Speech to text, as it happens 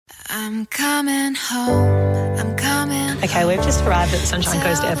I'm coming home, I'm coming home. Okay, we've just arrived at Sunshine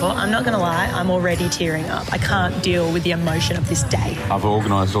Coast Airport. I'm not going to lie, I'm already tearing up. I can't deal with the emotion of this day. I've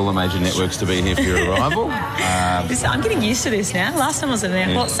organised all the major networks to be here for your arrival. I'm getting used to this now. Last time I was at the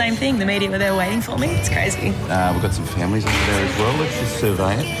airport, same thing. The media were there waiting for me. It's crazy. We've got some families over there as well. Let's just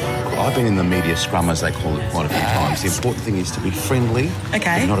survey it. I've been in the media scrum, as they call it, quite a few times. The important thing is to be friendly,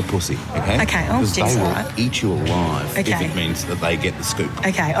 Okay. but not a pussy, okay? Okay, oh, because geez, they will all right. eat you alive if Okay. it means that they get the scoop.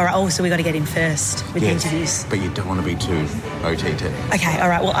 Okay, all right. Oh, so we got to get in first with the interviews. But you don't want to be too OTT. Okay, all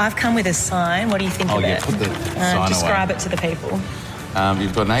right. Well, I've come with a sign. What do you think of it? Put the sign Describe away. it to the people.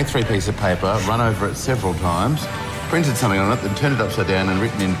 You've got an A3 piece of paper, run over it several times, printed something on it, then turned it upside down and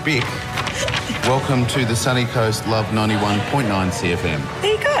written in Bic, "Welcome to the Sunny Coast Love 91.9 CFM."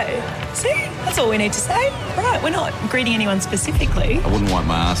 There you go. See? That's all we need to say. Right, we're not greeting anyone specifically. I wouldn't wipe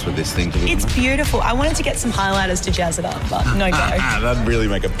my ass with this thing, to be It's honest. beautiful. I wanted to get some highlighters to jazz it up, but no go. That'd really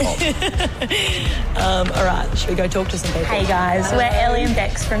make it pop. All right, should we go talk to some people? Hey guys, we're Ellie and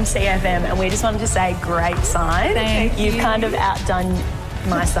Bex from CFM, and we just wanted to say great sign. Thank You've you. kind of outdone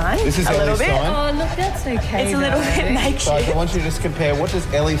my sign This is a little Ellie's bit. sign. Oh, look, that's okay. It's a little bit Guys, I makeshift. want you to just compare, what does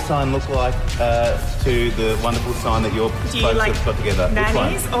Ellie's sign look like to the wonderful sign that your you folks like have got together? Which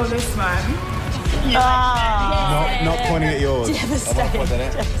one? Nannies or this one? Oh, Not pointing at yours. I Devastating. won't point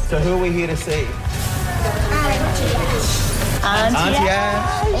that out. So who are we here to see? Auntie Ash.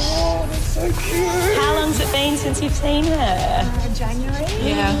 Ash. Oh, that's so cute. How long's it been since you've seen her? January?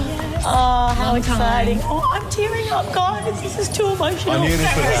 Yeah. Oh, how Long exciting. time. Oh, I'm tearing up, guys. This is too emotional. I knew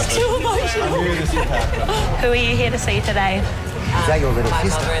this would It's happen. too I emotional. knew this would happen. Who are you here to see today? Is that your little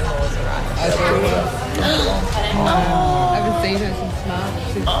sister? I haven't seen her since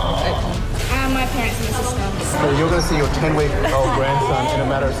March. Since April. My parents and my sister. So you're going to see your 10-week-old grandson in a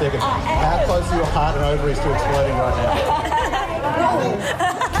matter of seconds. How close are your heart and ovaries to exploding right now?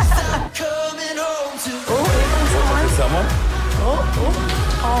 Is someone?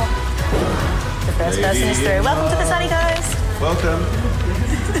 The first person is through. Welcome to the Sunny Coast. Welcome.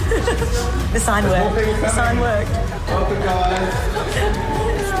 The sign worked. The sign worked. Welcome, guys.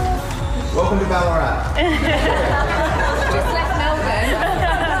 Welcome to Ballarat. Just left Melbourne.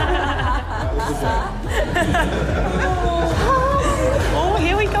 Oh,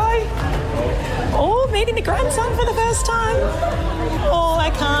 here we go. Oh, meeting the grandson for the first time. Oh, I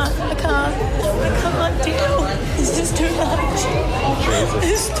can't deal. This is too much.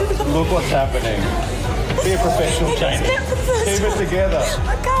 This is too much. Look what's happening. Be a professional, Jane. Keep it together.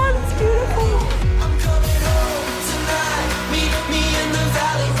 I can't. It's beautiful.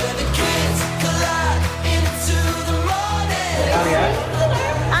 Auntie Ash.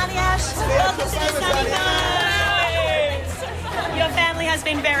 Auntie Ash, welcome to the Sunny Coast. Your family has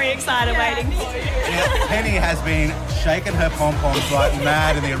been very excited waiting for you. Penny has been shaking her pom-poms like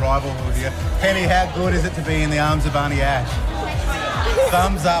mad in the arrival of you. Penny, how good is it to be in the arms of Auntie Ash?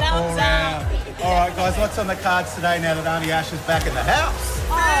 Thumbs up all Thumbs round. All right, guys, what's on the cards today now that Auntie Ash is back in the house?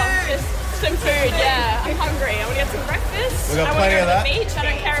 Some food, yeah. I'm hungry. I want to get some breakfast. We've got I plenty want to of go that. to the beach. I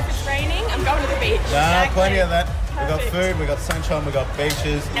don't care if it's raining. I'm going to the beach. No, plenty of that. We've got Perfect. food, we've got sunshine, we've got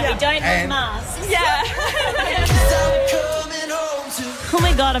beaches. And we don't have And- masks. Yeah. Oh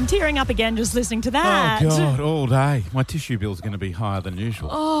my God, I'm tearing up again just listening to that. Oh, God, all day. My tissue bill's going to be higher than usual.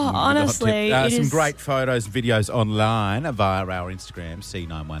 Oh, I got honestly, tipped. it Some is- great photos, videos online via our Instagram,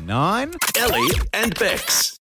 C919. Ellie and Bex.